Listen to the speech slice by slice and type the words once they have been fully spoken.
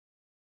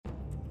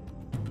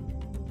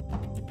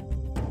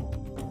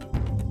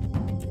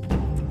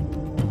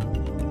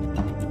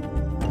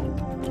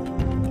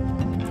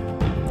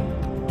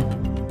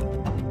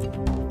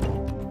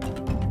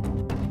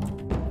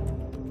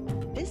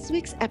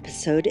week's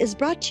episode is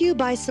brought to you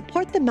by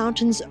Support the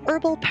Mountains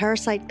Herbal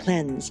Parasite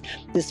Cleanse.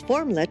 This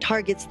formula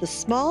targets the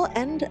small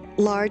and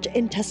large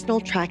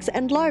intestinal tracts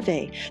and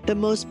larvae, the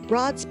most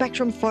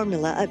broad-spectrum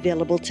formula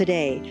available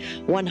today.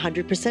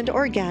 100%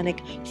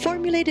 organic,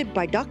 formulated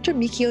by Dr.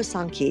 Mikio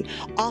Sankey,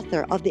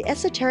 author of the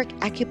Esoteric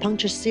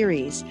Acupuncture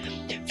series.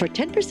 For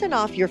 10%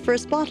 off your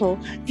first bottle,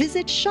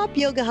 visit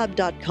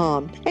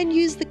shopyogahub.com and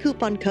use the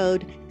coupon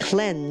code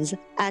CLEANSE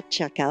at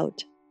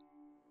checkout.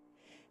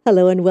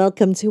 Hello and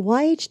welcome to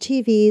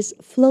YHTV's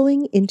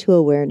Flowing into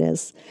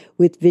Awareness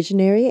with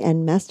visionary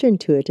and master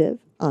intuitive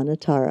Anna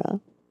Tara.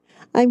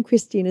 I'm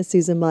Christina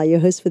Suzuma, your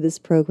host for this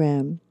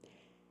program.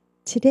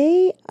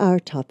 Today our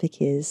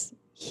topic is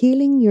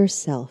Healing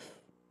Yourself,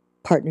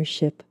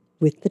 Partnership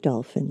with the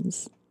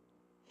Dolphins.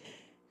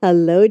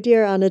 Hello,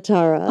 dear Anna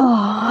Tara.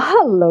 Oh,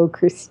 hello,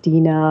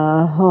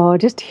 Christina. Oh,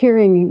 just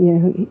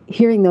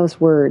hearing those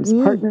words,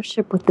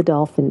 partnership with the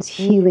dolphins,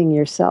 healing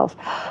yourself.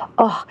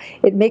 Oh,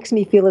 it makes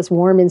me feel as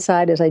warm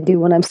inside as I do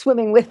when I'm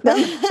swimming with them.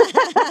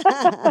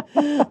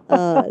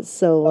 Oh, it's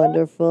so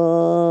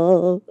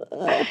wonderful.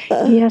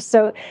 Yeah,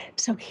 so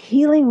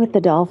healing with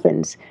the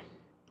dolphins.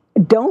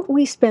 Don't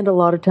we spend a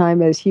lot of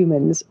time as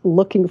humans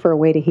looking for a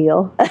way to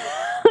heal?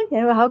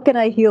 How can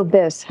I heal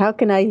this? How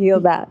can I heal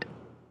that?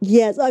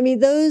 Yes, I mean,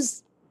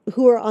 those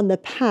who are on the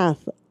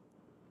path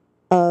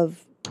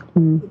of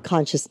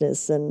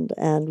consciousness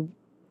and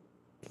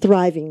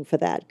thriving for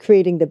that,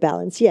 creating the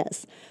balance,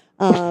 yes.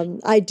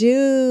 I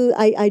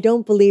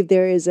don't believe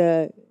there is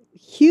a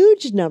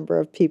huge number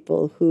of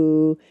people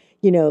who,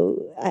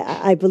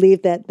 I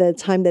believe that the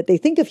time that they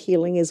think of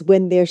healing is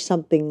when there's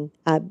something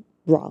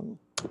wrong.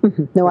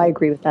 Mm-hmm. No, I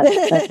agree with that.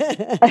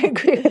 I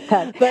agree with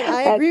that. But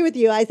I agree with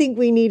you. I think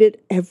we need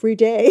it every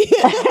day.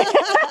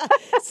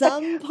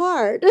 Some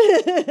part.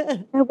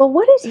 Well,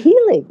 what is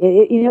healing?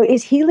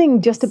 Is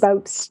healing just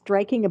about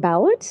striking a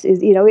balance?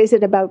 Is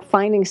it about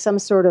finding some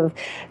sort of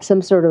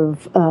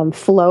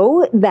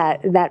flow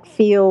that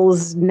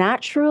feels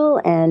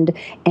natural and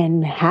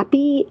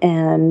happy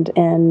and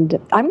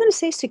I'm going to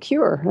say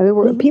secure. I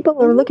mean,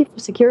 people are looking for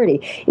security.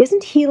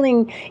 Isn't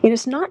healing?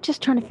 It's not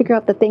just trying to figure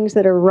out the things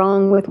that are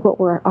wrong with what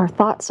our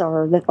thoughts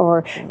are,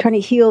 or trying to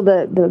heal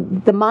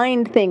the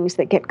mind things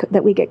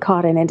that we get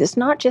caught in. And it's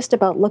not just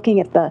about looking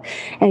at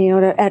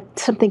at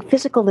something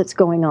physical that's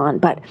going on.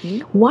 But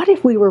what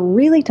if we were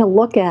really to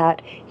look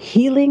at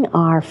healing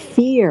our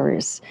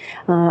fears,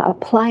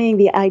 applying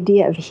the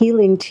idea of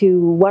healing to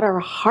what our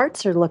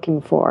hearts are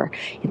looking for?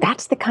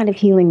 That's the kind of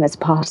healing that's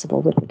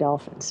possible with the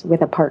dolphins,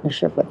 with a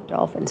partnership with the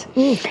dolphins.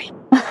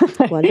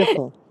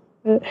 Wonderful.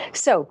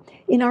 So,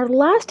 in our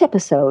last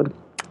episode,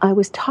 I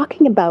was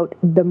talking about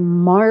the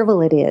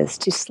marvel it is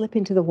to slip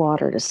into the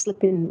water, to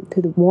slip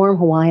into the warm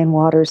Hawaiian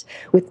waters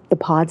with the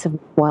pods of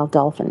wild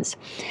dolphins.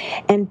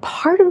 And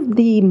part of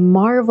the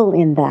marvel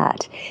in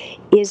that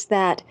is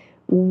that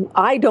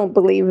I don't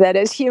believe that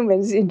as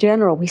humans in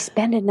general, we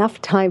spend enough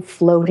time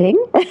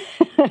floating.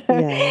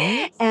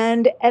 Yes.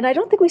 And I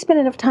don't think we spend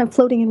enough time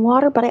floating in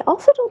water, but I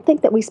also don't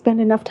think that we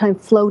spend enough time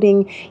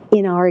floating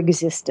in our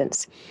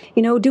existence.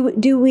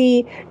 Do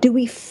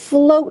we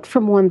float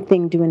from one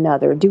thing to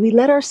another? Do we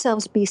let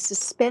ourselves be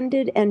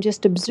suspended and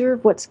just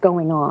observe what's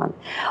going on?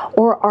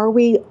 Or are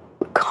we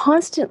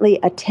constantly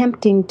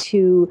attempting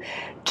to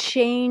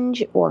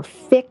change or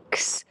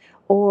fix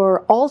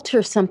or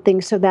alter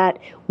something so that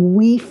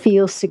we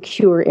feel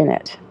secure in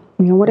it?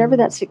 Whatever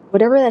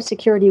that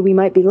security we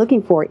might be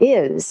looking for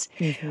is,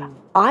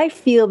 I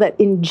feel that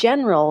in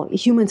general,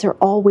 humans are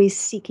always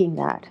seeking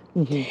that.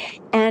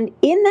 And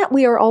in that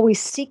we are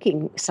always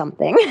seeking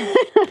something,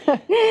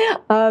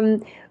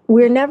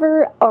 we're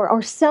never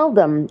or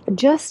seldom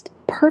just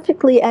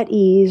perfectly at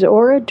ease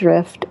or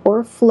adrift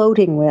or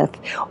floating with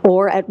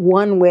or at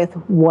one with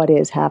what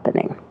is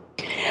happening.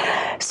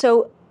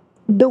 So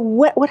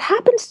what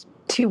happens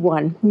to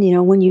one,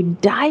 when you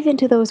dive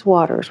into those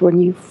waters, when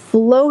you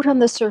float on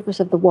the surface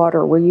of the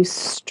water, where you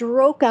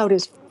stroke out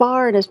as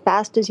far and as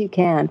fast as you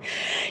can,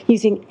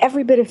 using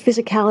every bit of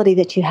physicality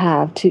that you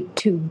have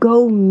to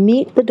go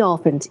meet the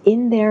dolphins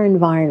in their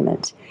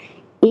environment,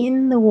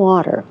 in the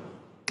water,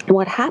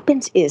 what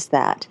happens is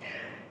that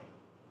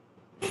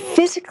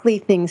physically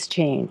things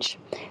change.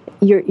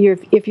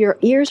 If your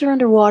ears are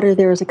underwater,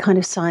 there is a kind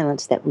of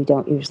silence that we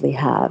don't usually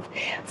have.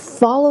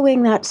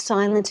 Following that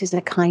silence is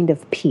a kind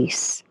of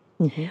peace.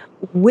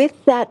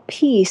 With that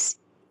peace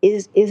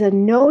is a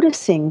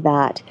noticing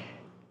that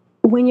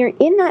when you're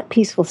in that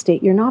peaceful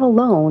state, you're not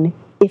alone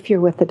if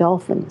you're with the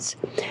dolphins.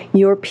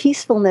 Your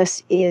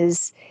peacefulness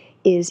is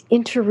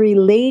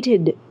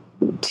interrelated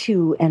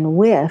to and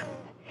with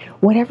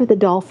whatever the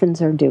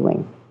dolphins are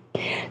doing.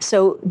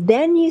 So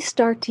then you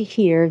start to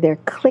hear their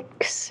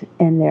clicks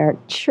and their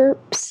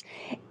chirps,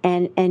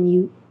 and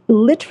you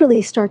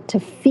literally start to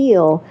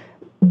feel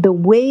the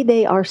way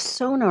they are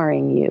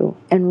sonaring you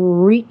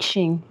and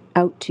reaching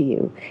out to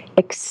you,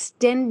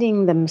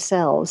 extending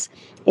themselves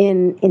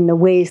in the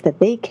ways that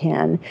they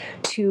can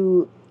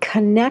to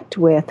connect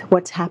with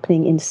what's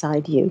happening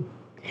inside you.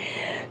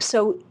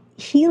 So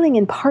healing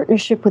in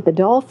partnership with the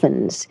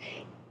dolphins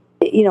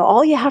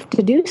all you have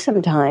to do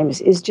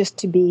sometimes is just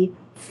to be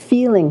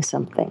feeling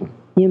something.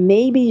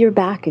 Maybe your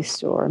back is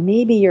sore,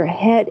 maybe your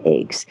head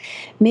aches,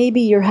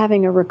 maybe you're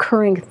having a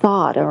recurring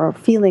thought or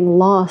feeling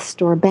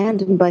lost or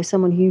abandoned by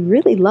someone who you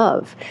really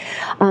love.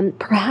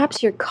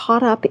 Perhaps you're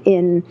caught up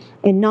in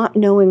not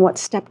knowing what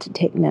step to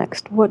take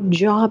next, what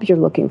job you're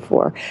looking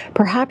for.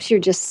 Perhaps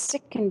you're just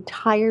sick and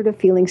tired of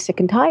feeling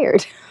sick and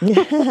tired.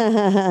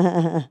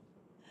 The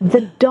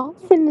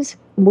dolphins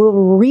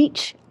will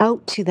reach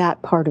out to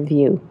that part of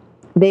you.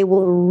 They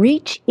will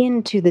reach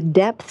into the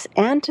depths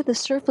and to the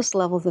surface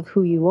levels of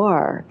who you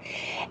are,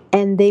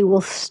 and they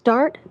will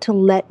start to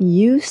let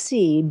you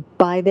see,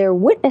 by their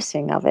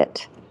witnessing of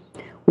it,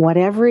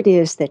 whatever it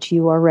is that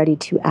you are ready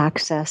to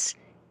access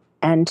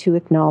and to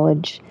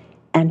acknowledge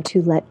and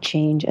to let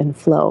change and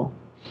flow.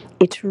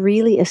 It's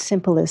really as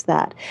simple as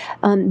that.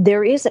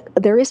 There is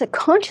a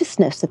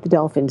consciousness that the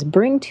dolphins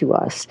bring to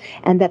us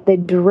and that they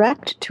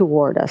direct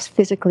toward us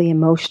physically,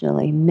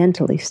 emotionally,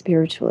 mentally,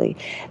 spiritually,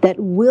 that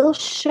will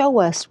show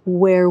us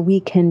where we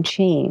can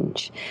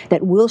change,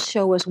 that will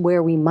show us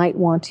where we might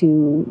want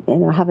to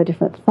have a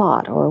different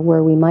thought or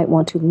where we might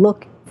want to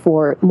look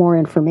for more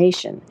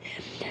information.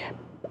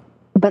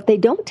 But they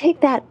don't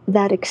take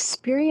that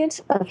experience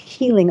of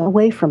healing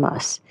away from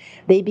us.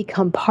 They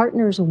become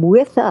partners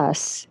with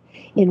us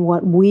in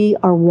what we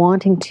are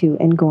wanting to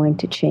and going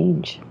to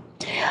change.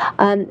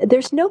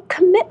 There's no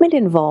commitment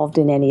involved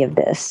in any of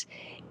this,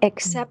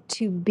 except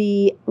to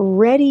be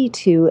ready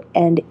to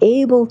and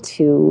able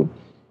to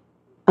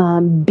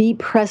be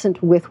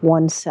present with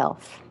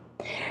oneself.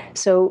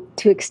 So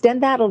to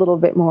extend that a little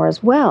bit more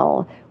as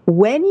well,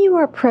 when you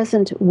are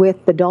present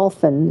with the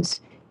dolphins,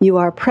 you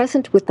are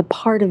present with the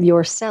part of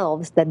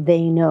yourselves that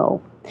they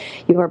know.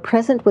 You are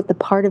present with the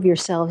part of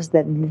yourselves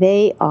that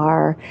they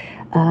are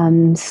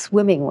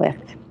swimming with.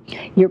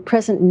 You're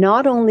present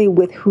not only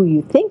with who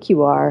you think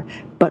you are,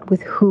 but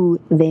with who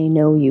they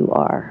know you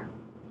are.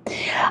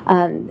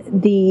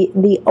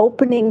 The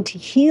opening to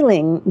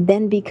healing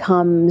then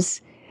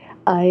becomes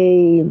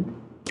a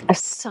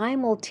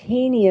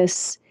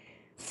simultaneous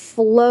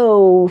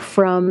flow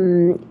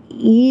from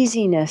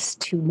easiness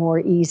to more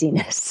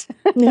easiness.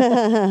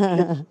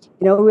 I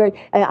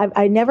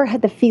never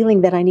had the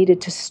feeling that I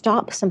needed to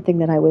stop something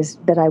that I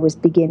was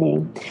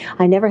beginning.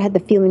 I never had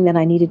the feeling that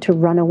I needed to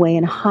run away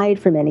and hide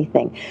from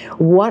anything.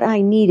 What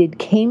I needed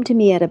came to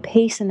me at a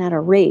pace and at a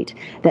rate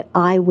that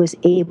I was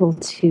able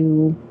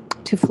to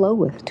flow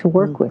with, to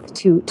work with,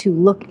 to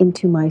look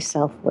into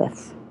myself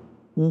with.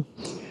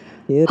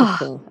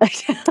 Beautiful.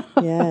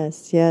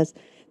 Yes.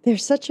 They're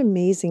such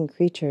amazing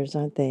creatures,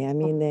 aren't they? I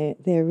mean,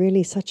 they're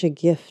really such a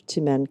gift to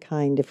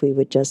mankind if we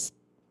would just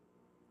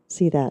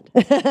see that.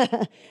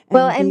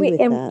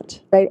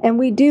 And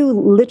we do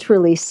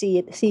literally see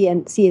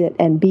it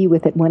and be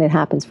with it when it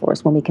happens for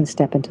us, when we can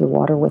step into the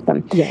water with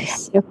them.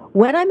 Yes.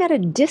 When I'm at a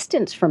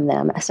distance from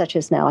them, such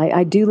as now,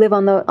 I do live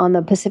on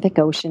the Pacific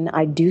Ocean.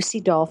 I do see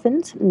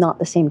dolphins, not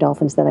the same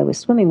dolphins that I was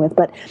swimming with,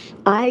 but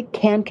I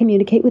can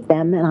communicate with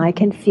them and I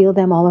can feel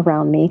them all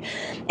around me,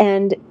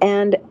 and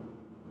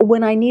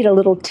when I need a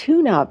little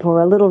tune-up or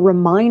a little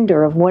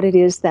reminder of what it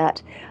is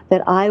that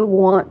I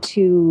want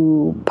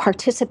to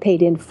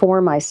participate in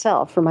for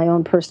myself, for my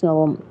own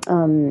personal,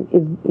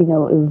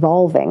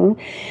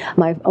 evolving,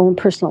 my own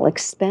personal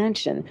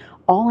expansion,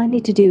 all I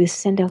need to do is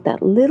send out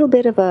that little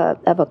bit of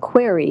a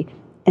query,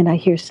 and I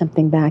hear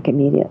something back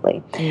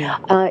immediately.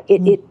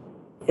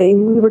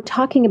 We were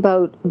talking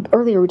about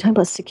earlier. We were talking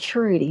about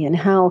security and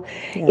how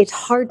it's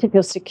hard to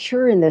feel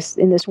secure in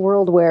this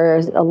world where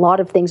a lot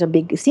of things are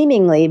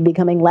seemingly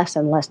becoming less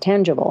and less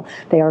tangible.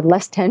 They are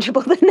less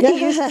tangible than they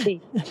used to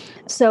be.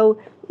 So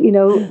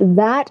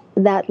that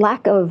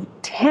lack of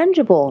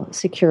tangible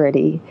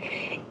security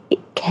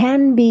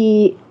can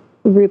be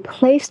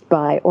replaced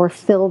by or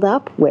filled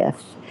up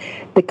with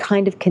the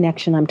kind of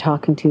connection I'm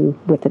talking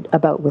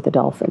about with the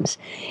dolphins.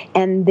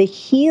 And the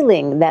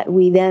healing that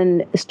we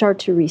then start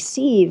to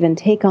receive and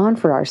take on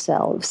for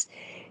ourselves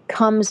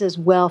comes as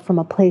well from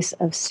a place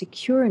of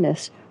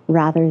secureness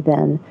rather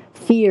than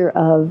fear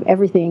of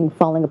everything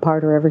falling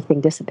apart or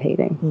everything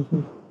dissipating.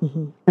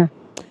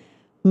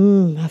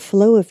 A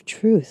flow of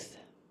truth.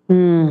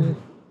 How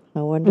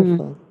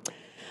wonderful.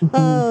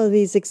 Oh,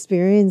 these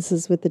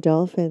experiences with the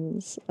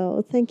dolphins.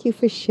 Oh, thank you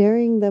for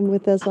sharing them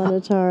with us,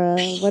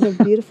 Anatara. What a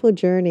beautiful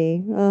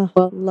journey. Oh,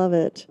 love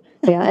it.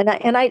 Yeah,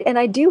 and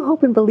I do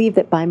hope and believe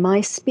that by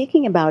my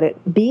speaking about it,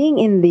 being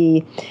in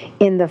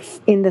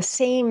the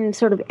same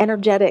sort of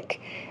energetic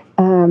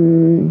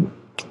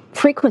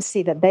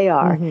frequency that they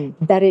are,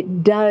 that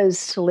it does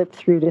slip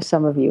through to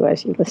some of you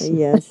as you listen.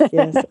 Yes.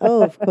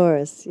 Oh, of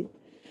course.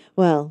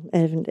 Well,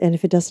 and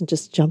if it doesn't,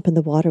 just jump in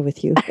the water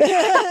with you.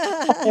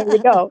 There we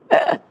go.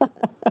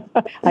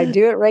 I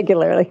do it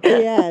regularly.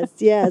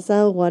 Yes.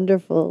 Oh,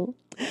 wonderful.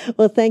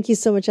 Well, thank you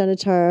so much,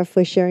 Anatara,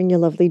 for sharing your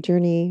lovely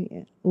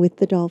journey with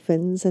the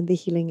dolphins and the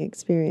healing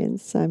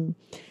experience.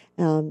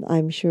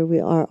 I'm sure we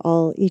are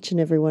all, each and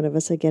every one of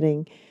us, are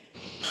getting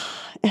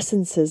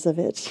essences of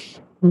it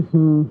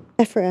Mm-hmm.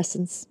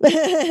 Effervescence.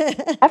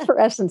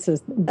 Effervescence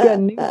is a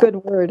new good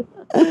word.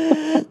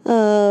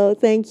 Oh,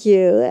 thank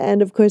you.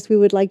 And of course, we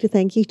would like to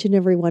thank each and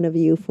every one of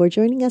you for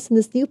joining us in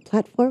this new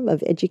platform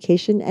of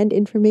education and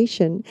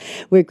information.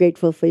 We're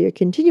grateful for your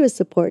continuous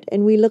support,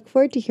 and we look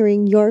forward to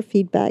hearing your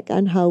feedback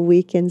on how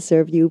we can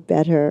serve you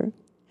better.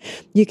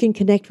 You can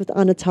connect with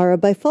Anatara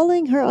by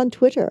following her on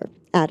Twitter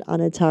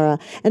 @Anatara,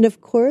 and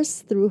of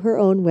course through her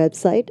own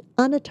website,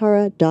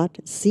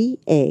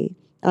 anatara.ca.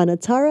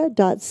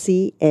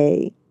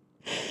 Anatara.ca.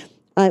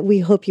 We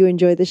hope you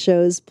enjoy the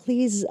shows.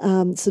 Please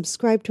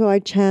subscribe to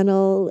our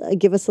channel,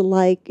 give us a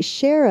like,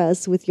 share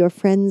us with your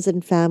friends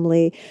and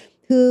family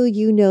who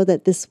you know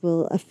that this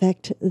will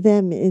affect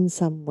them in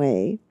some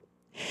way.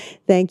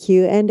 Thank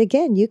you. And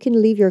again, you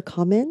can leave your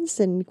comments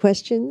and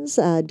questions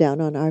down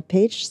on our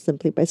page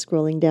simply by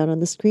scrolling down on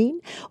the screen.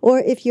 Or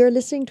if you're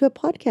listening to a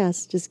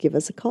podcast, just give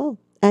us a call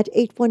at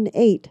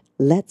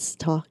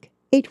 818-LETS-TALK.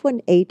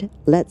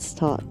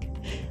 818-LETS-TALK.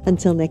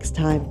 Until next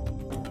time,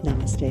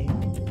 namaste.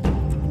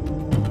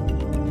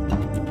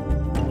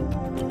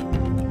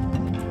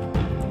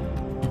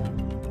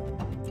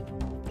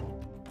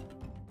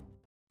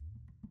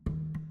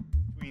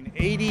 Between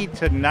 80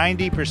 to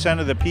 90%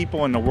 of the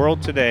people in the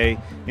world today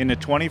in the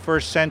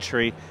 21st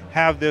century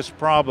have this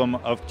problem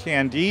of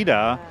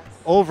candida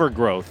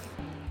overgrowth.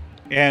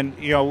 And,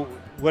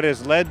 what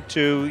has led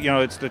to,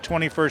 it's the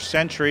 21st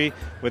century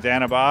with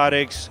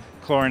antibiotics,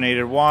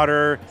 chlorinated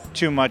water,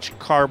 too much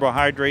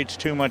carbohydrates,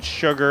 too much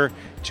sugar,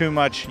 too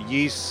much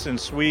yeasts and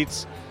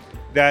sweets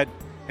that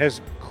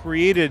has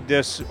created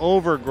this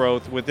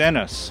overgrowth within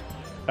us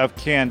of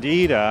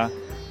candida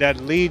that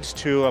leads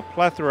to a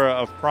plethora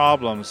of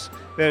problems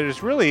that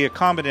is really a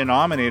common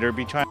denominator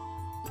between